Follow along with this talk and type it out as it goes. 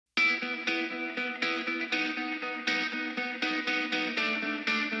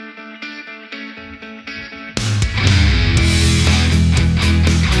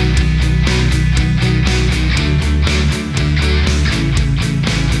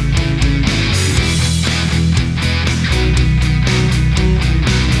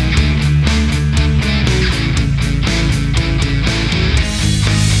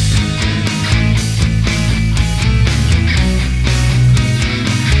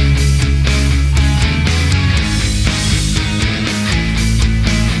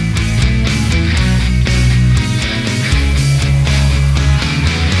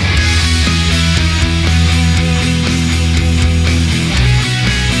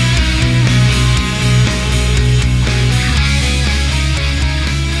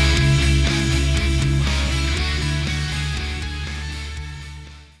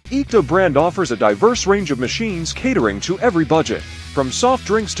modiyobrand offers a diverse range of machines catering to every budget, from soft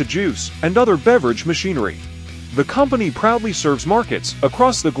drinks to juice and other beverage machinery. The company proudly serves markets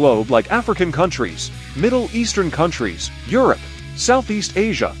across the globe like African countries, Middle Eastern countries, Europe, Southeast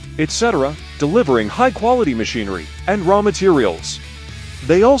Asia, etc., delivering high-quality machinery and raw materials.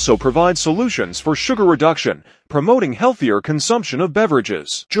 They also provide solutions for sugar reduction, promoting healthier consumption of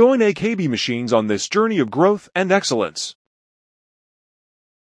beverages. Join AKB Machines on this journey of growth and excellence.